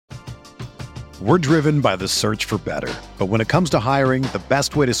We're driven by the search for better. But when it comes to hiring, the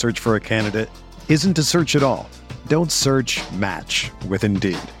best way to search for a candidate isn't to search at all. Don't search, match with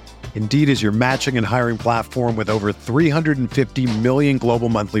Indeed. Indeed is your matching and hiring platform with over 350 million global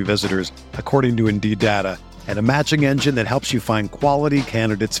monthly visitors, according to Indeed data, and a matching engine that helps you find quality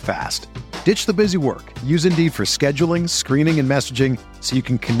candidates fast. Ditch the busy work. Use Indeed for scheduling, screening, and messaging so you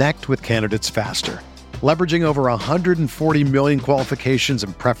can connect with candidates faster. Leveraging over 140 million qualifications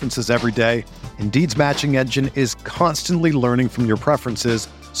and preferences every day, Indeed's matching engine is constantly learning from your preferences,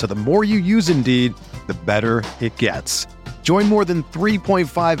 so the more you use Indeed, the better it gets. Join more than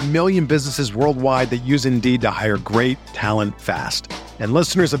 3.5 million businesses worldwide that use Indeed to hire great talent fast. And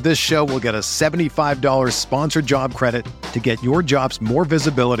listeners of this show will get a $75 sponsored job credit to get your jobs more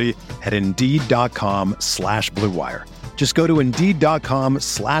visibility at Indeed.com/Blue Wire. Just go to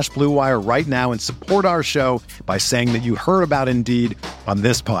Indeed.com/Blue Wire right now and support our show by saying that you heard about Indeed on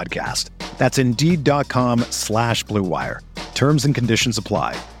this podcast. That's Indeed.com/Blue Wire. Terms and conditions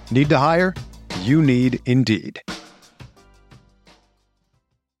apply. Need to hire? You need Indeed.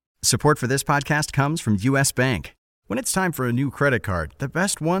 Support for this podcast comes from U.S. Bank. When it's time for a new credit card, the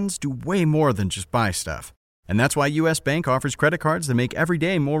best ones do way more than just buy stuff. And that's why U.S. Bank offers credit cards that make every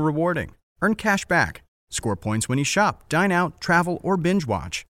day more rewarding. Earn cash back, score points when you shop, dine out, travel, or binge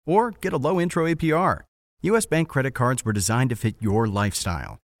watch, or get a low intro APR. U.S. Bank credit cards were designed to fit your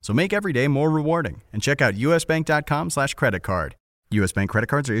lifestyle. So make every day more rewarding and check out usbank.com/credit card. U.S. Bank credit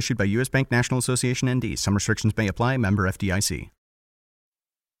cards are issued by U.S. Bank National Association ND. Some restrictions may apply. Member FDIC.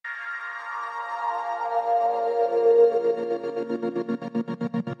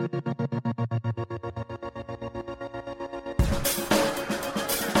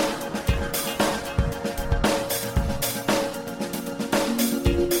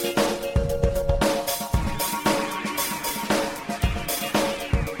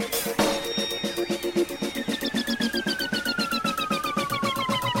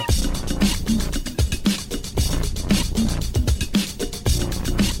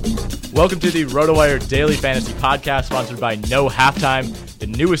 Welcome to the RotoWire Daily Fantasy Podcast, sponsored by No Halftime, the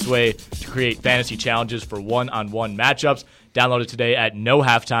newest way to create fantasy challenges for one-on-one matchups. Download it today at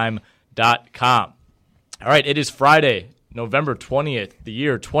nohalftime.com. All right, it is Friday, November 20th, the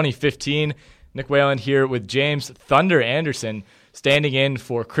year 2015. Nick Whalen here with James Thunder Anderson, standing in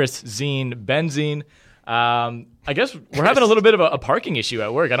for Chris Benzine. I guess we're having a little bit of a parking issue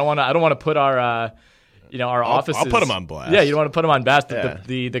at work. I don't want to put our our offices. I'll put them on blast. Yeah, you don't want to put them on blast. Yeah.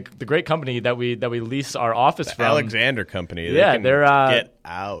 The great company that we lease our office from, Alexander Company. They're get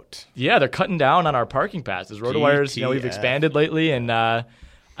out. Yeah, they're cutting down on our parking passes. RotoWire's, we've expanded lately, and I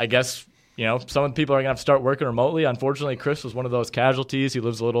guess some people are gonna have to start working remotely. Unfortunately, Chris was one of those casualties. He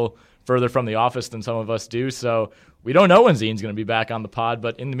lives a little further from the office than some of us do, so we don't know when Zine's gonna be back on the pod.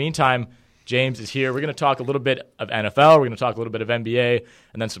 But in the meantime, James is here. We're going to talk a little bit of NFL. We're going to talk a little bit of NBA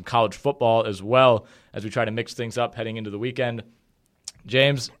and then some college football as well as we try to mix things up heading into the weekend.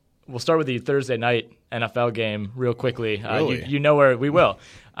 James, we'll start with the Thursday night NFL game real quickly. Really? You know where we will.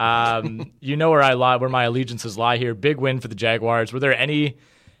 You know where I lie, where my allegiances lie here. Big win for the Jaguars. Did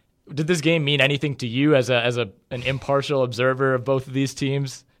this game mean anything to you as an impartial observer of both of these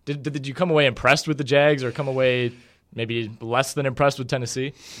teams? Did you come away impressed with the Jags or come away maybe less than impressed with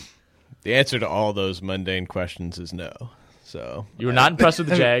Tennessee? The answer to all those mundane questions is no. So you were not impressed with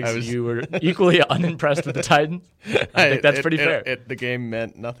the Jags. You were equally unimpressed with the Titans. I think that's pretty fair. The game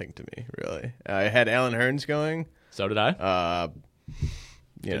meant nothing to me, really. I had Alan Hearns going. So did I.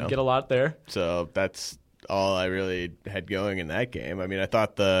 Didn't get a lot there. So that's all I really had going in that game. I mean, I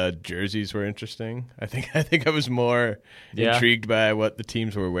thought the jerseys were interesting. I think I was more intrigued by what the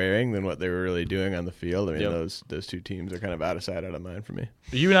teams were wearing than what they were really doing on the field. I mean, those two teams are kind of out of sight, out of mind for me.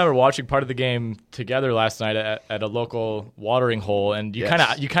 You and I were watching part of the game together last night at a local watering hole, and you kind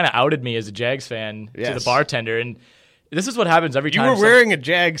of outed me as a Jags fan to the bartender. And this is what happens every time. You were wearing a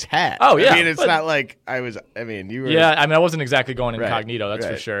Jags hat. Oh, yeah. I mean, it's not like I was. I mean, you were. Yeah, I mean, I wasn't exactly going incognito, that's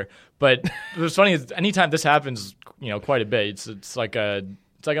right. for sure. But what's funny is anytime this happens, quite a bit. It's like I'm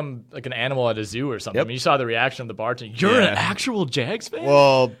like an animal at a zoo or something. Yep. I mean, you saw the reaction of the bartender. You're an actual Jags fan?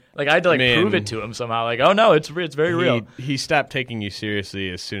 Well, like I had to prove it to him somehow. Like, oh no, it's very real. He stopped taking you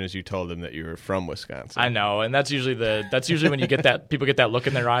seriously as soon as you told him that you were from Wisconsin. I know, and that's usually when you get that people get that look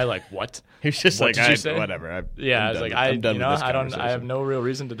in their eye, like what? He was just what like, whatever. I'm done with this conversation. I have no real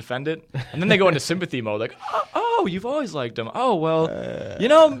reason to defend it. And then they go into sympathy mode, like, oh, you've always liked them. Oh well,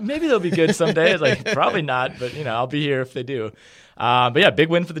 maybe they'll be good someday. It's like probably not, but I'll be here if they do. But yeah, big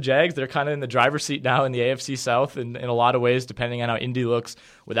win for the Jags. They're kind of in the driver's seat now in the AFC South in a lot of ways, depending on how Indy looks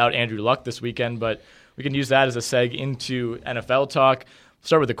without Andrew Luck this weekend. But we can use that as a seg into NFL talk.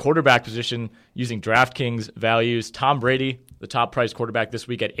 Start with the quarterback position using DraftKings values. Tom Brady, the top priced quarterback this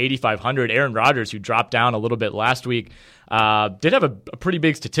week at 8,500. Aaron Rodgers, who dropped down a little bit last week, did have a pretty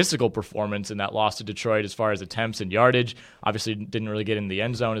big statistical performance in that loss to Detroit as far as attempts and yardage. Obviously didn't really get in the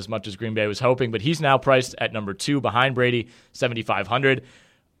end zone as much as Green Bay was hoping, but he's now priced at number 2 behind Brady, 7,500.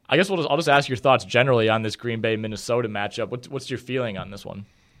 I guess I'll just ask your thoughts generally on this Green Bay-Minnesota matchup. What's your feeling on this one?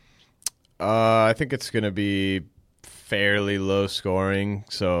 I think it's going to be fairly low scoring,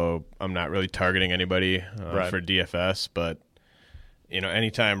 so I'm not really targeting anybody for DFS, but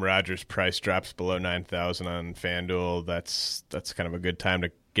anytime Rodgers' price drops below 9,000 on FanDuel, that's kind of a good time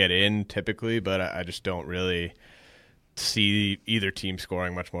to get in typically, but I just don't really see either team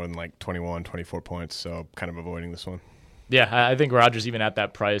scoring much more than like 21, 24 points, so kind of avoiding this one. Yeah, I think Rodgers, even at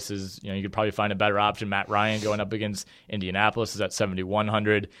that price, is you could probably find a better option. Matt Ryan going up against Indianapolis is at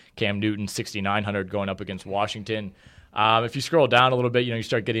 7,100. Cam Newton 6,900 going up against Washington. If you scroll down a little bit, you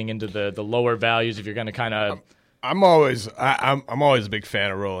start getting into the lower values. If you're going to kind of, I'm always a big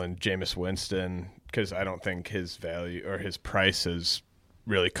fan of rolling Jameis Winston because I don't think his value or his price has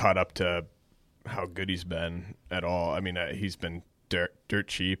really caught up to how good he's been at all. I mean, he's been dirt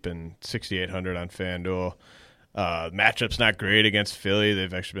cheap and 6,800 on FanDuel. Matchup's not great against Philly.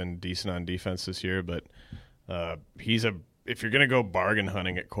 They've actually been decent on defense this year, but if you're going to go bargain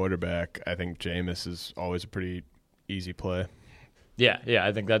hunting at quarterback, I think Jameis is always a pretty easy play. Yeah,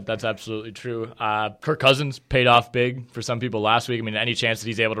 I think that's absolutely true. Kirk Cousins paid off big for some people last week. I mean, any chance that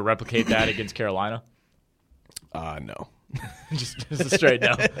he's able to replicate that against Carolina? No. just a straight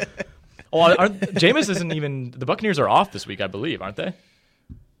no. Jameis isn't even – the Buccaneers are off this week, I believe, aren't they?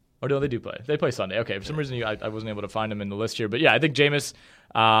 Or do they do play? They play Sunday. Okay, for some reason I wasn't able to find him in the list here. But yeah, I think Jameis,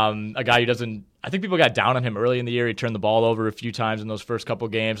 a guy who doesn't – I think people got down on him early in the year. He turned the ball over a few times in those first couple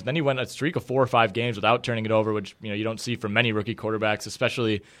games. And then he went a streak of 4 or 5 games without turning it over, which you don't see from many rookie quarterbacks,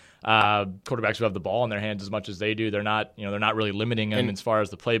 especially quarterbacks who have the ball in their hands as much as they do. They're not really limiting him as far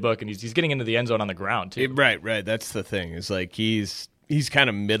as the playbook, and he's getting into the end zone on the ground too. Right. That's the thing. Is like he's kind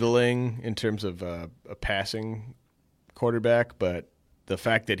of middling in terms of a passing quarterback, but the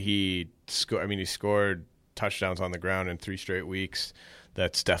fact that he scored touchdowns on the ground in 3 straight weeks,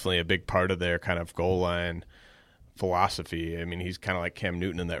 that's definitely a big part of their kind of goal line philosophy. I mean, he's kind of like Cam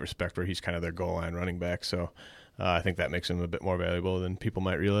Newton in that respect, where he's kind of their goal line running back. So I think that makes him a bit more valuable than people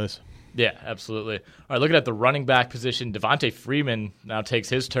might realize. Yeah, absolutely. All right, looking at the running back position, Devontae Freeman now takes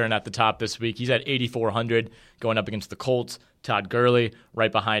his turn at the top this week. He's at 8,400 going up against the Colts. Todd Gurley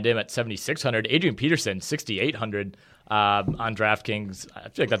right behind him at 7,600. Adrian Peterson, 6,800 on DraftKings. I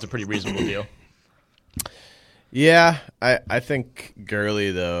feel like that's a pretty reasonable deal. Yeah, I think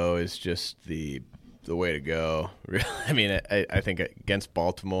Gurley, though, is just the way to go. I mean, I think against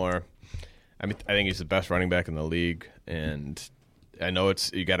Baltimore, I think he's the best running back in the league, and I know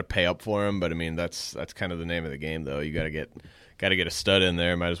you got to pay up for him, but I mean that's kind of the name of the game, though. You got to get a stud in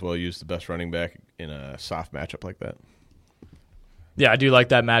there. Might as well use the best running back in a soft matchup like that. Yeah, I do like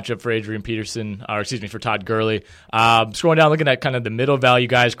that matchup for Adrian Peterson, for Todd Gurley. Scrolling down, looking at kind of the middle value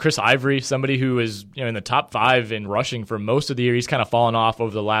guys, Chris Ivory, somebody who is in the top 5 in rushing for most of the year. He's kind of fallen off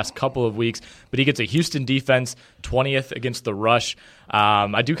over the last couple of weeks, but he gets a Houston defense, 20th against the rush.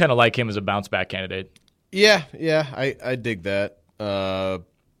 I do kind of like him as a bounce back candidate. Yeah, I dig that. I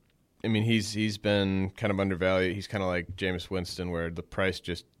mean, he's been kind of undervalued. He's kind of like Jameis Winston, where the price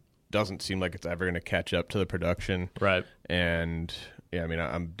just doesn't seem like it's ever going to catch up to the production. Right. And, yeah, I mean,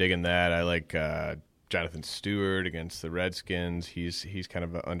 I'm digging that. I like Jonathan Stewart against the Redskins. He's kind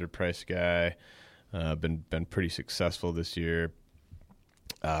of an underpriced guy. Been pretty successful this year.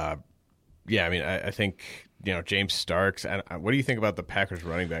 I mean, I think, James Starks. What do you think about the Packers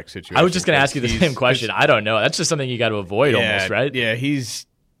running back situation? I was just going to ask you the same question. I don't know. That's just something you got to avoid almost, right? Yeah,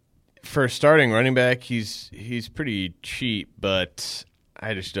 for starting running back, he's pretty cheap, but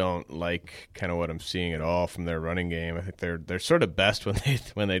I just don't like kind of what I'm seeing at all from their running game. I think they're sort of best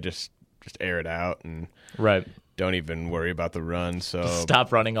when they just air it out and don't even worry about the run. So just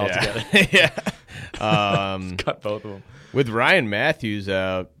stop running altogether. Yeah. Cut both of them. With Ryan Matthews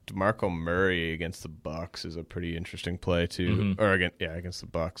out, DeMarco Murray against the Bucs is a pretty interesting play too. Mm-hmm. Or against the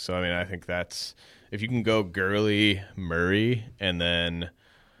Bucs. So I mean, I think that's if you can go Gurley, Murray, and then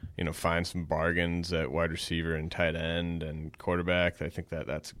find some bargains at wide receiver and tight end and quarterback, I think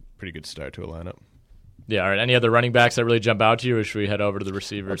that's a pretty good start to a lineup. Yeah, all right. Any other running backs that really jump out to you, or should we head over to the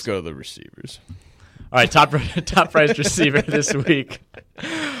receivers? Let's go to the receivers. All right, top priced receiver this week.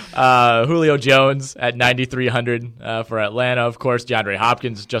 Julio Jones at 9,300 for Atlanta. Of course, DeAndre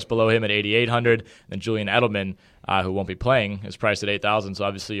Hopkins just below him at 8,800. Then Julian Edelman, who won't be playing, is priced at 8,000. So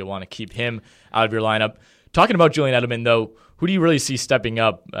obviously you'll want to keep him out of your lineup. Talking about Julian Edelman, though, who do you really see stepping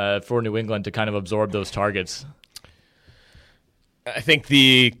up for New England to kind of absorb those targets? I think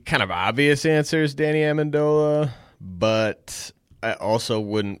the kind of obvious answer is Danny Amendola, but I also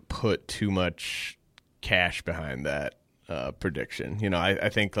wouldn't put too much cash behind that prediction. I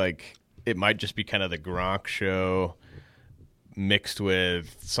think like it might just be kind of the Gronk show mixed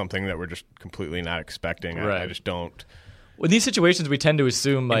with something that we're just completely not expecting. Right. I just don't. Well, in these situations, we tend to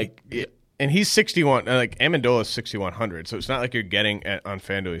assume and he's 61. Like Amendola is 6,100, so it's not like you're getting on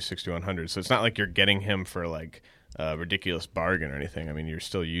FanDuel he's 6,100. So it's not like you're getting him for like a ridiculous bargain or anything. I mean, you're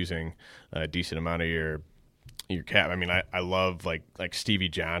still using a decent amount of your cap. I mean, I love like Stevie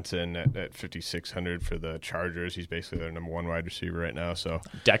Johnson at 5,600 for the Chargers. He's basically their number one wide receiver right now. So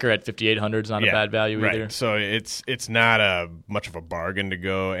Decker at 5,800 is not a bad value either. Right. So it's not much of a bargain to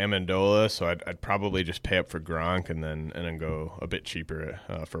go Amendola. So I'd probably just pay up for Gronk and then go a bit cheaper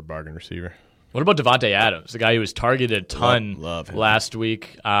for a bargain receiver. What about Devontae Adams, the guy who was targeted a ton last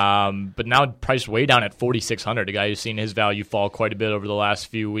week, but now priced way down at 4,600, a guy who's seen his value fall quite a bit over the last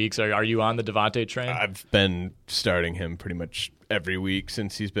few weeks. Are you on the Devontae train? I've been starting him pretty much every week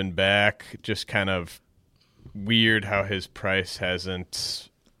since he's been back. Just kind of weird how his price hasn't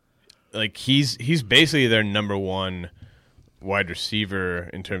 – like he's basically their number one wide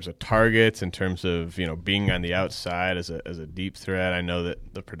receiver in terms of targets, in terms of being on the outside as a deep threat. I know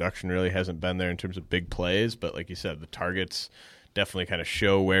that the production really hasn't been there in terms of big plays, but like you said, the targets definitely kind of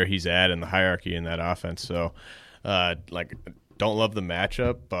show where he's at in the hierarchy in that offense. So, don't love the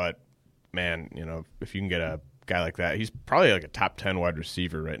matchup, but man, if you can get a guy like that, he's probably like a top 10 wide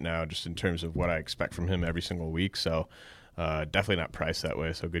receiver right now, just in terms of what I expect from him every single week. So. Definitely not priced that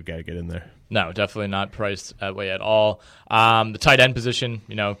way, so good guy to get in there. No, definitely not priced that way at all. The tight end position,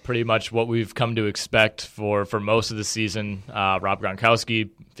 pretty much what we've come to expect for most of the season. Rob Gronkowski,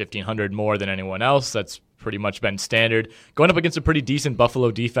 1,500 more than anyone else. That's pretty much been standard. Going up against a pretty decent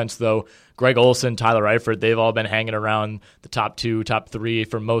Buffalo defense, though. Greg Olsen, Tyler Eifert, they've all been hanging around the top 2, top 3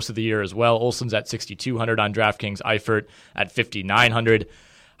 for most of the year as well. Olsen's at 6,200 on DraftKings, Eifert at 5,900.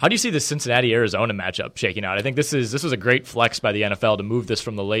 How do you see the Cincinnati-Arizona matchup shaking out? I think this was a great flex by the NFL to move this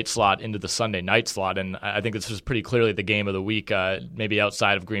from the late slot into the Sunday night slot, and I think this was pretty clearly the game of the week, maybe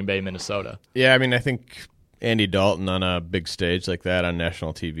outside of Green Bay, Minnesota. Yeah, I mean, I think Andy Dalton on a big stage like that on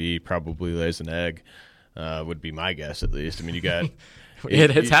national TV probably lays an egg, would be my guess at least. I mean, you got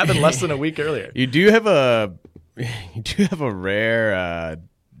it's happened less than a week earlier. You do have a rare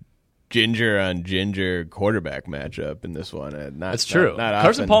ginger on ginger quarterback matchup in this one. That's true. Not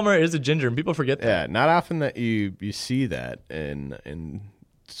Carson often, Palmer is a ginger, and people forget that. Yeah, not often that you see that in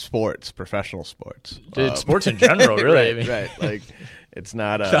sports, professional sports. Sports in general, really. Right. Like it's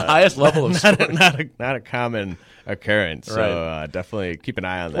not the highest level of sports. Not a common occurrence. So definitely keep an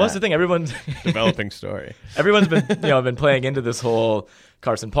eye on that. Well, that's the thing. Everyone's developing story. Everyone's been playing into this whole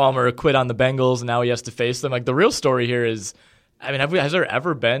Carson Palmer quit on the Bengals, and now he has to face them. Like the real story here is, I mean, has there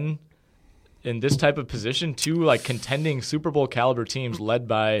ever been in this type of position, two like contending Super Bowl caliber teams led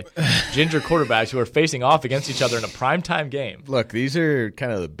by ginger quarterbacks who are facing off against each other in a primetime game? Look, these are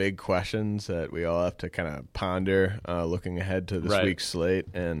kind of the big questions that we all have to kind of ponder looking ahead to this week's slate.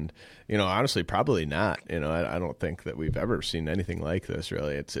 And, honestly, probably not. I don't think that we've ever seen anything like this,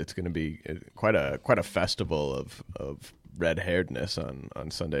 really. It's going to be quite a festival of red-hairedness on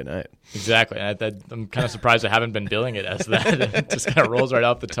Sunday night. Exactly. I'm kind of surprised I haven't been billing it as that. It just kind of rolls right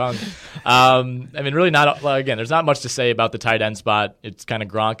off the tongue. I mean, really again, there's not much to say about the tight end spot. It's kind of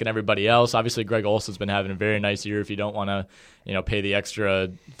Gronk and everybody else. Obviously, Greg Olsen's been having a very nice year if you don't want to pay the extra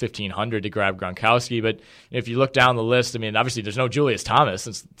 $1,500 to grab Gronkowski. But if you look down the list, I mean, obviously there's no Julius Thomas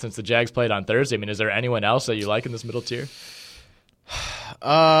since the Jags played on Thursday. I mean, is there anyone else that you like in this middle tier?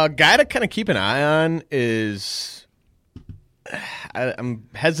 Guy to kind of keep an eye on is... I'm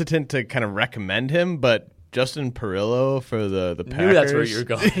hesitant to kind of recommend him, but Justin Perillo for the Packers. I knew that's where you were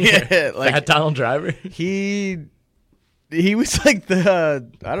going. Yeah, like Fat Donald Driver. He was like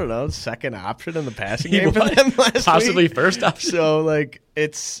the second option in the passing game for them last possibly week. First option. So like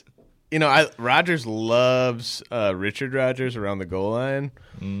it's Rodgers loves Richard Rodgers around the goal line,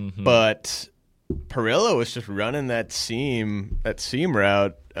 but Perillo was just running that seam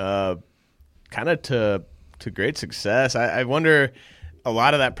route kind of to great success. I wonder, a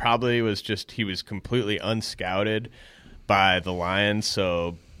lot of that probably was just he was completely unscouted by the Lions,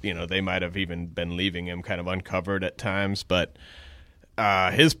 so they might have even been leaving him kind of uncovered at times. But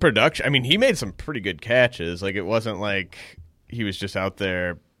his production, I mean, he made some pretty good catches. Like it wasn't like he was just out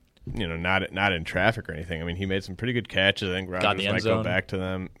there not in traffic or anything. I mean, he made some pretty good catches. I think Rodgers might go back to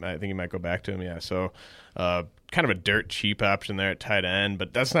them. I think he might go back to him. Yeah. So, kind of a dirt cheap option there at tight end,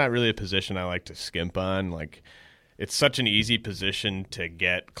 but that's not really a position I like to skimp on. Like, it's such an easy position to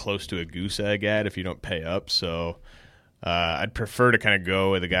get close to a goose egg at if you don't pay up. So, I'd prefer to kind of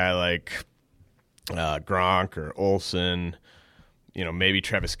go with a guy like Gronk or Olsen. Maybe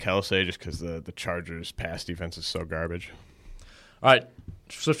Travis Kelce, just because the Chargers' pass defense is so garbage. All right,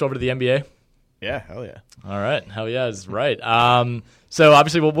 switch over to the NBA. Yeah, hell yeah. All right, hell yeah is right. So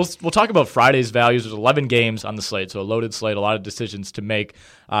obviously we'll talk about Friday's values. There's 11 games on the slate, so a loaded slate, a lot of decisions to make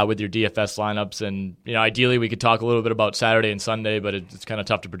with your DFS lineups. And ideally we could talk a little bit about Saturday and Sunday, but it's kind of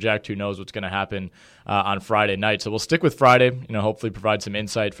tough to project. Who knows what's going to happen on Friday night? So we'll stick with Friday. Hopefully provide some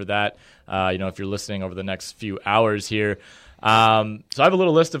insight for that. If you're listening over the next few hours here. So I have a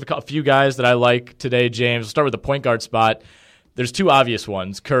little list of a few guys that I like today, James. We'll start with the point guard spot. There's two obvious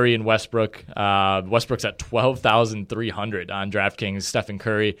ones, Curry and Westbrook. Westbrook's at 12,300 on DraftKings. Stephen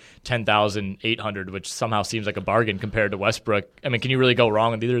Curry, 10,800, which somehow seems like a bargain compared to Westbrook. I mean, can you really go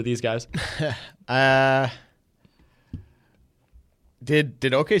wrong with either of these guys? Did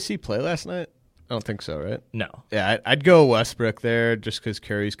OKC play last night? I don't think so, right? No. Yeah, I'd go Westbrook there just because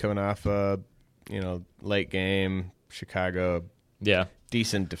Curry's coming off a late game. Chicago. Yeah.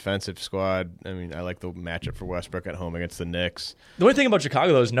 Decent defensive squad. I mean, I like the matchup for Westbrook at home against the Knicks. The only thing about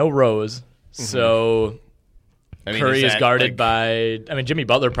Chicago, though, is no Rose. So Curry is guarded by – Jimmy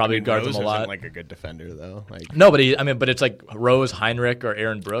Butler probably guards him a lot. Isn't like a good defender, though. No, but it's like Rose, Heinrich, or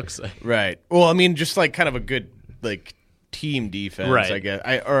Aaron Brooks. Right. Well, just like kind of a good team defense, right. I guess.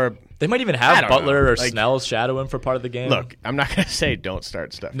 They might even have Butler or Snell shadow him for part of the game. Look, I'm not going to say don't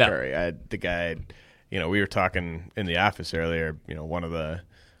start Steph Curry. The guy – we were talking in the office earlier. One of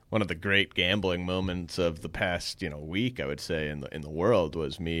the great gambling moments of the past week, I would say, in the world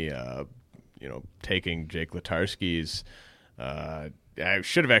was me taking Jake Letarski's. I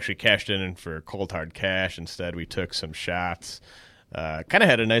should have actually cashed in for cold hard cash. Instead, we took some shots. Kind of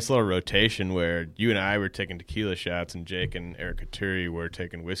had a nice little rotation where you and I were taking tequila shots, and Jake and Eric Katuri were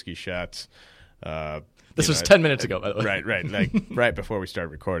taking whiskey shots. This was 10 minutes ago, by the way. Right, right before we started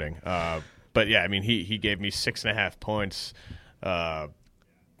recording. But yeah, he gave me 6.5 points. The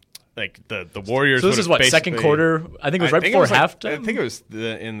Warriors. So this is what, second quarter? I think it was right before halftime. I think it was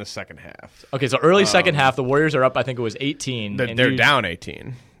in the second half. Okay, so early second half, the Warriors are up. I think it was 18. They're down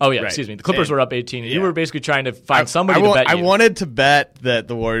 18. Oh yeah, excuse me. The Clippers were up 18. You were basically trying to find somebody to bet you. I wanted to bet that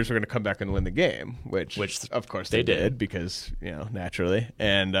the Warriors were going to come back and win the game, which of course they did because naturally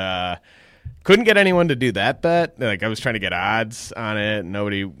and. Couldn't get anyone to do that bet. I was trying to get odds on it.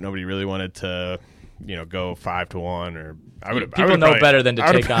 Nobody really wanted to, go 5-1 or I would. People know better than to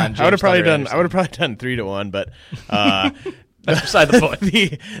take on. I would have probably done 3-1, but that's beside the point.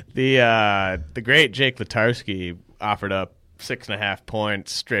 The great Jake Letarski offered up 6.5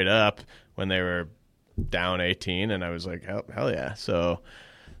 points straight up when they were down 18, and I was like, hell yeah! So.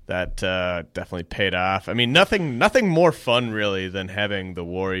 That definitely paid off. Nothing more fun really than having the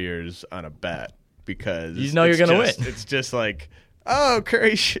Warriors on a bet because you're going to win. It's just like, oh,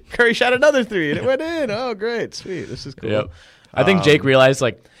 Curry shot another three and it went in. Oh, great, sweet, this is cool. Yep. I think Jake realized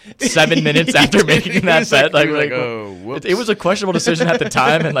 7 minutes after making that bet, oh, whoops. It was a questionable decision at the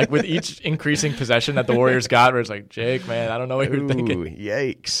time, and with each increasing possession that the Warriors got, where it's like, Jake, man, I don't know what you're thinking.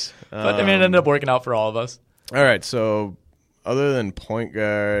 Yikes! But it ended up working out for all of us. All right, so. Other than point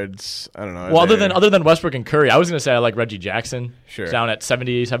guards, I don't know. Well, other than Westbrook and Curry, I was going to say I like Reggie Jackson. Sure. Down at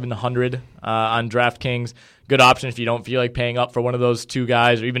 7,700 on DraftKings. Good option if you don't feel like paying up for one of those two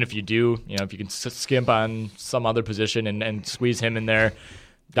guys, or even if you do, if you can skimp on some other position and squeeze him in there.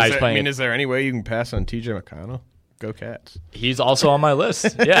 Is there any way you can pass on TJ McConnell? Go Cats. He's also on my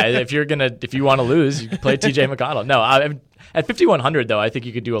list. Yeah, if you want to lose, you can play TJ McConnell. No, at 5,100 though, I think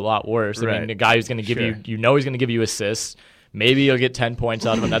you could do a lot worse. Right. A guy who's going to give you, he's going to give you assists. Maybe you'll get 10 points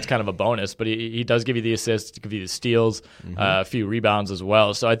out of him. That's kind of a bonus, but he does give you the assists, give you the steals, a few rebounds as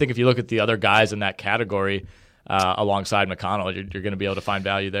well. So I think if you look at the other guys in that category alongside McConnell, you're going to be able to find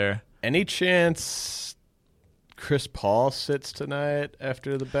value there. Any chance Chris Paul sits tonight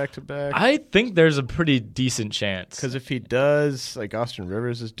after the back-to-back? I think there's a pretty decent chance. Because if he does, Austin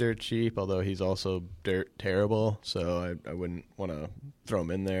Rivers is dirt cheap, although he's also dirt terrible, so I wouldn't want to throw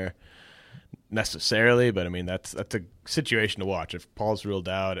him in there. Necessarily, but that's a situation to watch. If Paul's ruled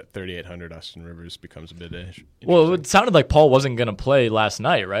out at 3,800, Austin Rivers becomes a bit interesting. Well, it sounded like Paul wasn't going to play last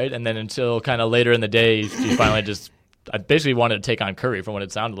night, right? And then until kind of later in the day, he finally I basically wanted to take on Curry from what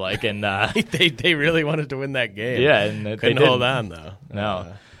it sounded like, and they really wanted to win that game. Yeah, and couldn't hold on though.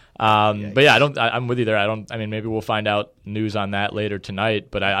 No. But yeah, I'm with you there. I mean, maybe we'll find out news on that later tonight.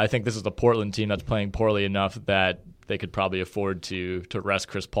 But I think this is the Portland team that's playing poorly enough that they could probably afford to rest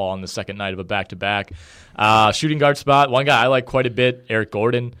Chris Paul on the second night of a back-to-back. Shooting guard spot, one guy I like quite a bit, Eric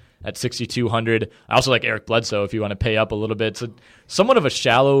Gordon at 6,200. I also like Eric Bledsoe if you want to pay up a little bit. So somewhat of a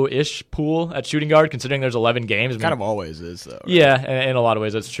shallow-ish pool at shooting guard, considering there's 11 games. Kind of always is, though. Right? Yeah, in a lot of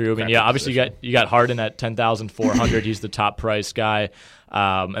ways that's true. I mean, yeah, obviously you got Harden at 10,400. He's the top price guy.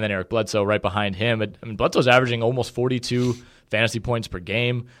 And then Eric Bledsoe right behind him. I mean, Bledsoe's averaging almost 42 fantasy points per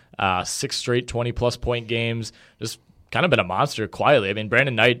game, 6 straight 20-plus point games. Just kind of been a monster quietly. I mean,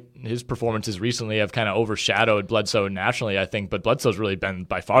 Brandon Knight, his performances recently have kind of overshadowed Bledsoe nationally, I think, but Bledsoe's really been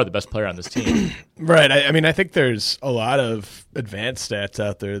by far the best player on this team. Right. I mean, I think there's a lot of advanced stats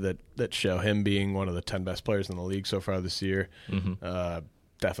out there that show him being one of the 10 best players in the league so far this year.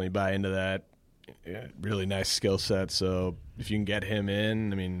 Definitely buy into that. Yeah, really nice skill set. So if you can get him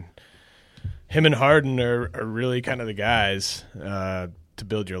in, I mean, him and Harden are really kind of the guys to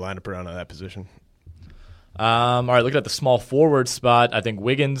build your lineup around on that position. All right, looking at the small forward spot, I think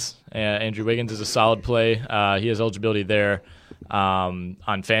Wiggins, Andrew Wiggins is a solid play. He has eligibility there on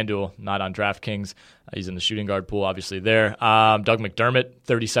FanDuel, not on DraftKings. He's in the shooting guard pool, obviously there. Doug McDermott,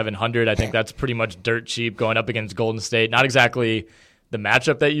 3,700. I think that's pretty much dirt cheap going up against Golden State. Not exactly the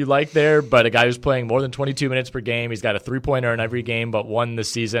matchup that you like there, but a guy who's playing more than 22 minutes per game. He's got a three-pointer in every game but one this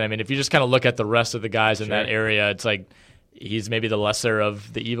season. I mean, if you just kind of look at the rest of the guys in that area, it's like he's maybe the lesser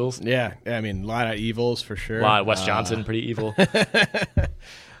of the evils. Yeah, I mean, a lot of evils for sure. A lot of Wes Johnson, pretty evil.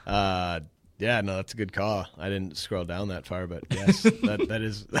 Yeah, no, that's a good call. I didn't scroll down that far, but yes,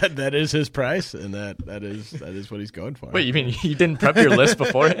 that is his price, and that is what he's going for. Wait, you mean you didn't prep your list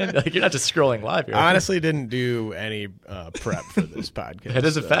beforehand? Like, you're not just scrolling live here. I honestly didn't do any prep for this podcast. That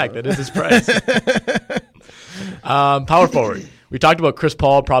is a fact. That is his price. Power forward. We talked about Chris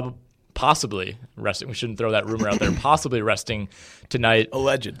Paul possibly resting. We shouldn't throw that rumor out there. Possibly resting tonight.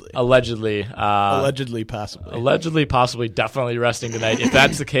 Allegedly, possibly, definitely resting tonight. If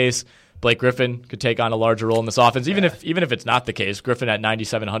that's the case, Blake Griffin could take on a larger role in this offense. Even if it's not the case, Griffin at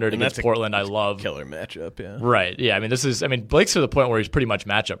 9,700 against Portland, I love. Killer matchup, yeah. Right, yeah. I mean, Blake's to the point where he's pretty much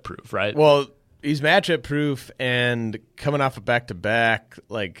matchup proof, right? Well, he's matchup proof, and coming off a back-to-back,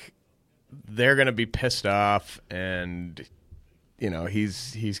 like, they're going to be pissed off, and you know,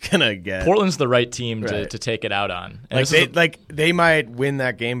 he's gonna get. Portland's the right team to take it out on. And they might win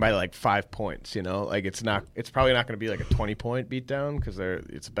that game by like 5 points. You know, like it's probably not going to be like a 20-point beatdown because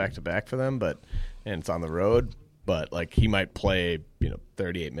it's a back-to-back for them, and it's on the road. But like he might play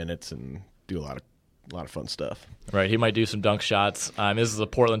 38 minutes and do a lot of fun stuff. Right, he might do some dunk shots. This is a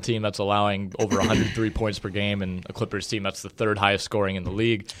Portland team that's allowing over 103 points per game, and a Clippers team that's the third highest scoring in the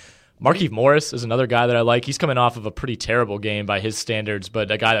league. Markieff Morris is another guy that I like. He's coming off of a pretty terrible game by his standards,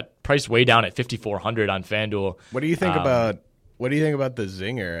 but a guy that priced way down at 5,400 on FanDuel. What do you think about the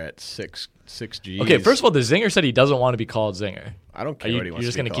Zinger at 6G? Okay, first of all, the Zinger said he doesn't want to be called Zinger. I don't care what he wants to be called. You're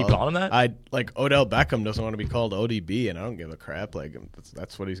just going to keep calling him that? I like Odell Beckham doesn't want to be called ODB, and I don't give a crap. Like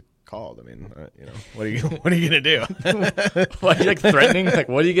that's what he's called. I mean, what are you gonna do? Why are you like threatening? Like,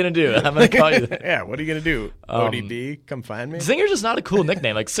 what are you gonna do? I'm gonna call you that. Yeah, what are you gonna do? ODB, come find me. Zinger's just not a cool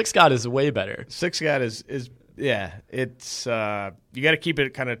nickname. Like Six God is way better. Six God is yeah. It's you got to keep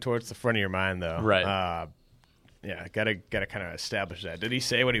it kind of towards the front of your mind though. Right. Yeah, gotta kind of establish that. Did he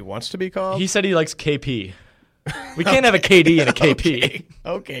say what he wants to be called? He said he likes KP. We can't have a KD and a KP.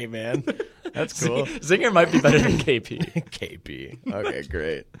 Okay, man. That's cool. Zinger might be better than KP. KP. Okay,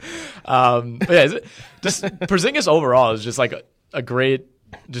 great. But yeah, just Porzingis overall is just like a great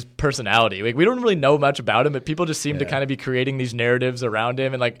just personality. Like we don't really know much about him, but people just seem to kind of be creating these narratives around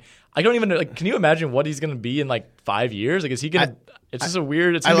him. And like I don't even like. Can you imagine what he's going to be in like 5 years? Like is he gonna? It's just a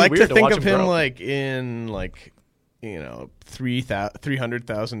weird. It's I like weird to think watch of him grow. like in like.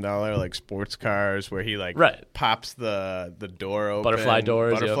 $300,000 like sports cars where he like pops the door open, butterfly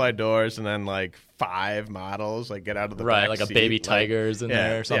doors, and then like 5 models like get out of the back like seat. A baby tiger's in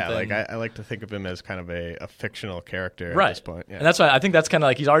there or something. Yeah, like I like to think of him as kind of a fictional character at this point. Yeah. And that's why I think that's kind of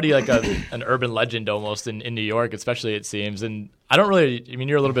like he's already like an urban legend almost in New York, especially it seems. And I don't really. I mean,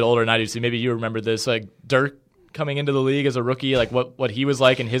 you're a little bit older than I do, so maybe you remember this. Like Dirk coming into the league as a rookie, like what he was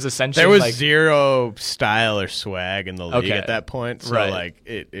like in his ascension. There was like, style or swag in the league at that point. So right.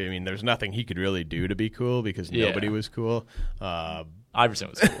 There's nothing he could really do to be cool because nobody was cool. Iverson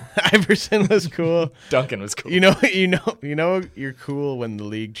was cool. Iverson was cool. Duncan was cool. You know you're cool when the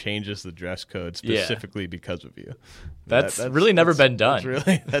league changes the dress code specifically because of you. That's really never been done.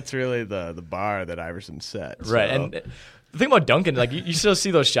 That's really the bar that Iverson set. Right. So. And The thing about Duncan, like you still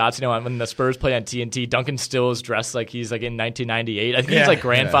see those shots, when the Spurs play on TNT, Duncan still is dressed like he's like in 1998. I think he's like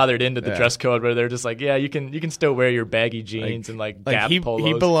grandfathered into the dress code where they're just like, yeah, you can still wear your baggy jeans and like Gap polos.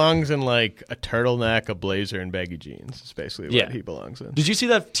 He belongs in like a turtleneck, a blazer, and baggy jeans. It's basically what he belongs in. Did you see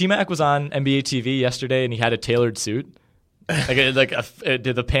that T-Mac was on NBA TV yesterday and he had a tailored suit? Did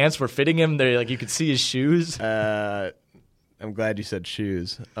the pants were fitting him? They like you could see his shoes. I'm glad you said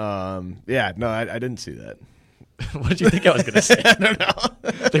shoes. I didn't see that. What did you think I was going to say? I don't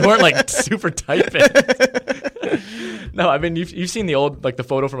know. They weren't like super tight fit. No, I mean you've seen the old the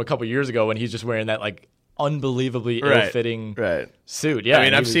photo from a couple years ago when he's just wearing that like unbelievably ill-fitting suit. Yeah, I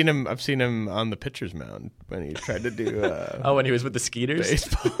mean I've seen him on the pitcher's mound when he tried to do. When he was with the Skeeters.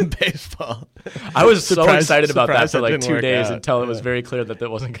 Baseball. I was so excited about that for like 2 days until it was very clear that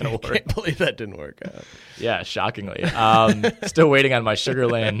wasn't going to work. I can't believe that didn't work out. Yeah, shockingly. Still waiting on my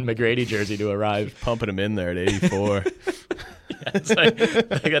Sugarland McGrady jersey to arrive. Just pumping him in there at 84. It's like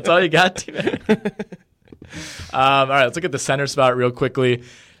that's all you got, T-Man. All right, let's look at the center spot real quickly.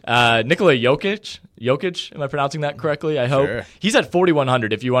 Nikola Jokic, am I pronouncing that correctly? I hope. Sure. He's at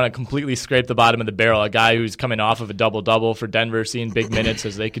 4,100 if you want to completely scrape the bottom of the barrel. A guy who's coming off of a double-double for Denver, seeing big minutes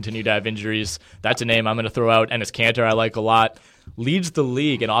as they continue to have injuries. That's a name I'm going to throw out. Enes Kanter I like a lot. Leads the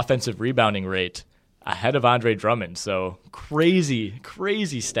league in offensive rebounding rate ahead of Andre Drummond. So crazy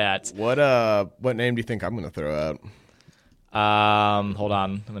stats. What name do you think I'm going to throw out? Hold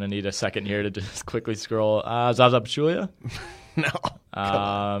on. I'm going to need a second here to just quickly scroll. Zaza Pachulia? No.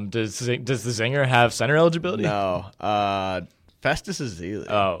 Does the Zinger have center eligibility? No. Festus Ezeli.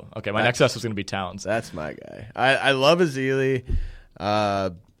 Oh, okay. My next guess was going to be Towns. That's my guy. I love Ezeli.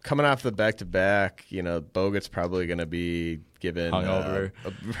 Coming off the back-to-back, Bogut's probably going to be given hungover.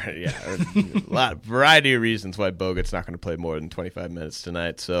 A variety of reasons why Bogut's not going to play more than 25 minutes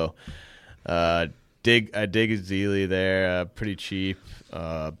tonight. So, I dig Ezeli there. Pretty cheap.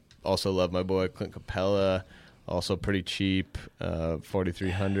 Also love my boy Clint Capella. Also pretty cheap,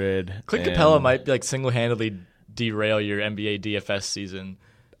 4,300. Clint Capella might like single-handedly derail your NBA DFS season.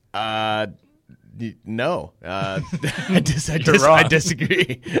 No, I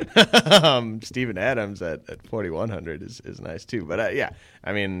disagree. Steven Adams at 4,100 is nice too. But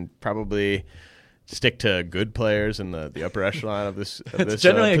I mean, probably stick to good players in the upper echelon of this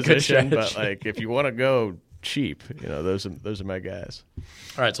generally position. A good but like if you want to go cheap, those are my guys.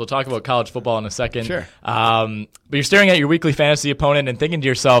 All right, so we'll talk about college football in a second. Sure. But you're staring at your weekly fantasy opponent and thinking to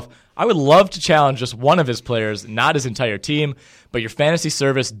yourself, I would love to challenge just one of his players, not his entire team, but your fantasy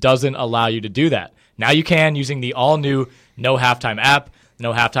service doesn't allow you to do that. Now you can using the all-new No Halftime app.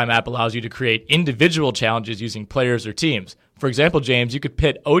 No Halftime app allows you to create individual challenges using players or teams. For example, James, you could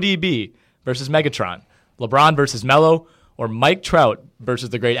pit ODB versus Megatron, LeBron versus Melo, or Mike Trout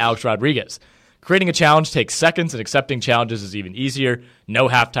versus the great Alex Rodriguez. Creating a challenge takes seconds, and accepting challenges is even easier. No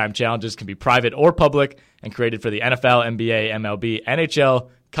Halftime challenges can be private or public and created for the NFL, NBA, MLB, NHL,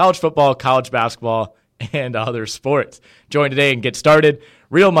 college football, college basketball, and other sports. Join today and get started.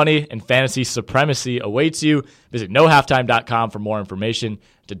 Real money and fantasy supremacy awaits you. Visit nohalftime.com for more information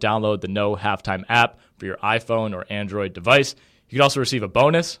to download the No Halftime app for your iPhone or Android device. You can also receive a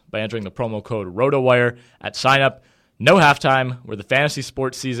bonus by entering the promo code ROTOWIRE at signup. No Halftime, where the fantasy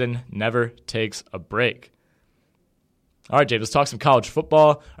sports season never takes a break. All right, James, let's talk some college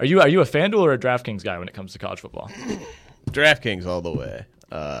football. Are you a FanDuel or a DraftKings guy when it comes to college football? DraftKings all the way.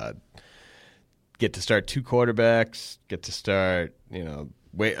 Get to start two quarterbacks. Get to start, I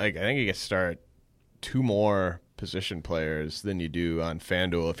think you get to start two more position players than you do on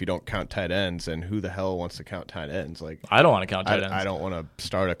FanDuel if you don't count tight ends. And who the hell wants to count tight ends? Like I don't want to count tight ends. I don't want to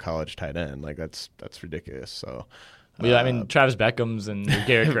start a college tight end. Like that's ridiculous. So. Yeah, I mean Travis Beckham's and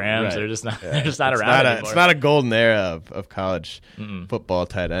Garrett Graham's, right. they're just not around anymore. It's not a golden era of college football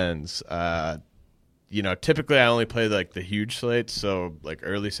tight ends. Typically I only play like the huge slates, so like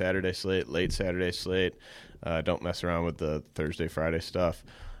early Saturday slate, late Saturday slate. Don't mess around with the Thursday, Friday stuff.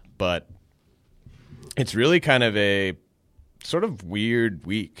 But it's really kind of a sort of weird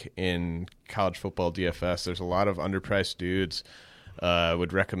week in college football DFS. There's a lot of underpriced dudes.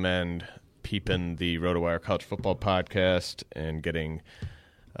 Would recommend peeping the RotoWire College Football podcast and getting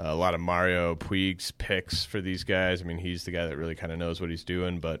a lot of Mario Puig's picks for these guys. I mean, he's the guy that really kind of knows what he's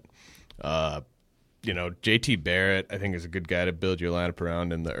doing. But, JT Barrett, I think, is a good guy to build your lineup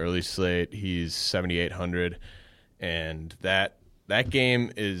around in the early slate. He's 7,800. And that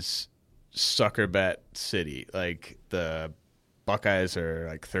game is sucker bet city. Like, the Buckeyes are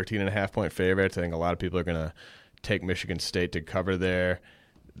like 13.5-point favorites. I think a lot of people are going to take Michigan State to cover there.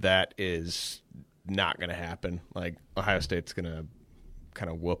 That is not going to happen. Like Ohio State's going to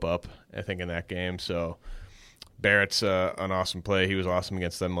kind of whoop up, I think, in that game. So Barrett's an awesome play. He was awesome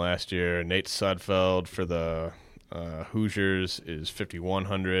against them last year. Nate Sudfeld for the Hoosiers is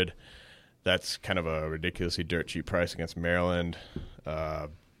 5,100. That's kind of a ridiculously dirt cheap price against Maryland.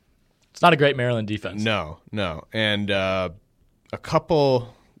 It's not a great Maryland defense. No. And a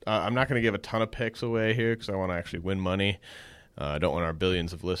couple I'm not going to give a ton of picks away here because I want to actually win money. I don't want our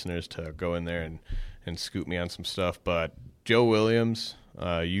billions of listeners to go in there and scoop me on some stuff. But Joe Williams,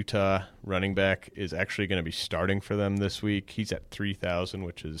 Utah running back, is actually going to be starting for them this week. He's at 3,000,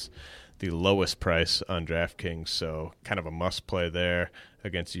 which is the lowest price on DraftKings, so kind of a must play there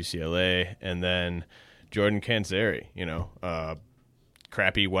against UCLA. And then Jordan Canzeri,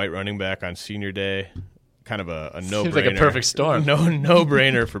 crappy white running back on senior day, kind of a no-brainer. Seems like a perfect storm.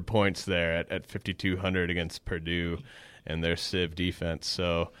 No-brainer for points there at 5,200 against Purdue and their Civ defense.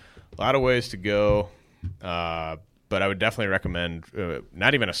 So a lot of ways to go, but I would definitely recommend,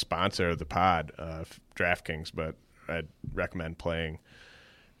 not even a sponsor of the pod, DraftKings, but I'd recommend playing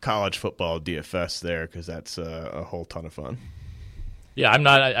college football DFS there because that's a whole ton of fun. Yeah, I'm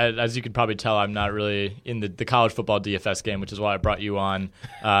not, as you can probably tell, I'm not really in the college football DFS game, which is why I brought you on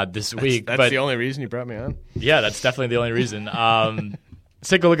this week. That's the only reason you brought me on? Yeah, that's definitely the only reason. Let's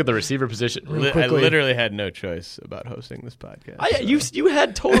take a look at the receiver position real quickly. I literally had no choice about hosting this podcast. You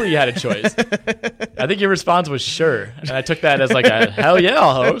totally had a choice. I think your response was sure, and I took that as like a hell yeah,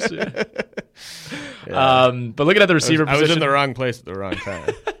 I'll host. Yeah. But looking at the receiver position, I was in the wrong place at the wrong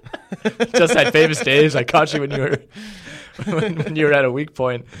time. Just had famous days. I caught you when you were when you were at a weak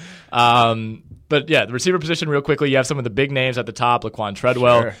point. But yeah, the receiver position real quickly. You have some of the big names at the top: Laquan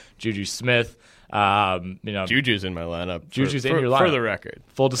Treadwell, sure. Juju Smith. Juju's in my lineup. Juju's in your lineup for the record.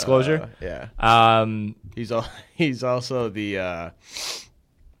 Full disclosure. Yeah. He's also the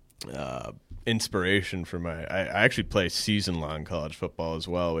inspiration for my. I actually play season-long college football as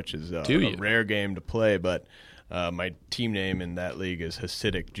well, which is a rare game to play. But my team name in that league is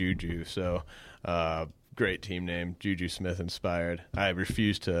Hasidic Juju. So. Great team name, Juju Smith inspired. I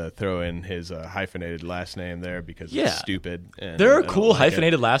refuse to throw in his hyphenated last name there because it's stupid. And there are cool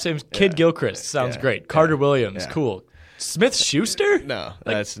hyphenated last names. Kid Gilchrist sounds great. Carter Williams, cool. Smith Schuster? No,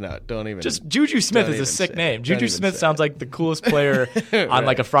 that's not. Don't even. Just Juju Smith is a sick name. Juju Smith sounds like the coolest player on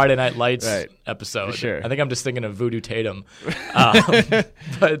like a Friday Night Lights episode. Sure. I think I'm just thinking of Voodoo Tatum.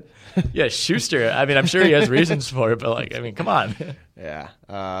 But yeah, Schuster. I mean, I'm sure he has reasons for it, but come on. Yeah.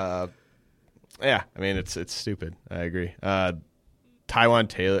 Yeah, I mean it's stupid. I agree. Taiwan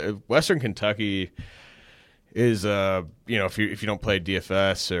Taylor, Western Kentucky is if you don't play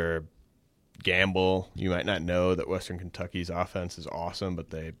DFS or gamble, you might not know that Western Kentucky's offense is awesome,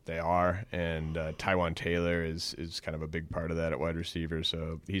 but they are, and Taiwan Taylor is kind of a big part of that at wide receiver.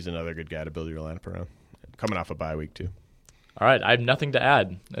 So he's another good guy to build your lineup around. Coming off a bye week too. All right, I have nothing to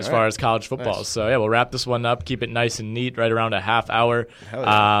add as far as college football. Nice. So yeah, we'll wrap this one up. Keep it nice and neat, right around a half hour. Hell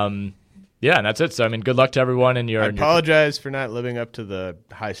yeah. Yeah, and that's it. So, good luck to everyone. I apologize for not living up to the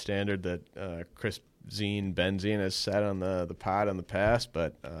high standard that Chris Benzine has set on the pod in the past,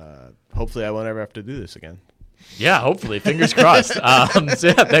 but hopefully I won't ever have to do this again. Yeah, hopefully. Fingers crossed. So,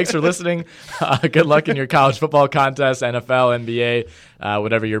 yeah, thanks for listening. Good luck in your college football contest, NFL, NBA,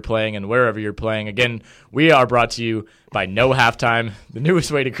 whatever you're playing and wherever you're playing. Again, we are brought to you by No Halftime, the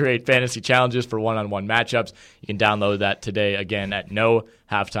newest way to create fantasy challenges for one-on-one matchups. You can download that today, again, at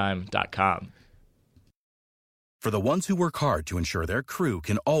nohalftime.com. For the ones who work hard to ensure their crew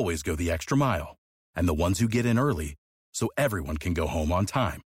can always go the extra mile, and the ones who get in early so everyone can go home on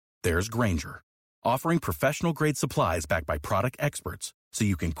time, there's Grainger, offering professional-grade supplies backed by product experts so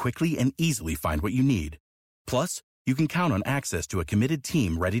you can quickly and easily find what you need. Plus, you can count on access to a committed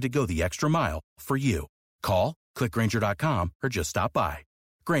team ready to go the extra mile for you. Call, click Grainger.com, or just stop by.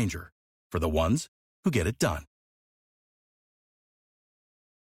 Grainger, for the ones who get it done.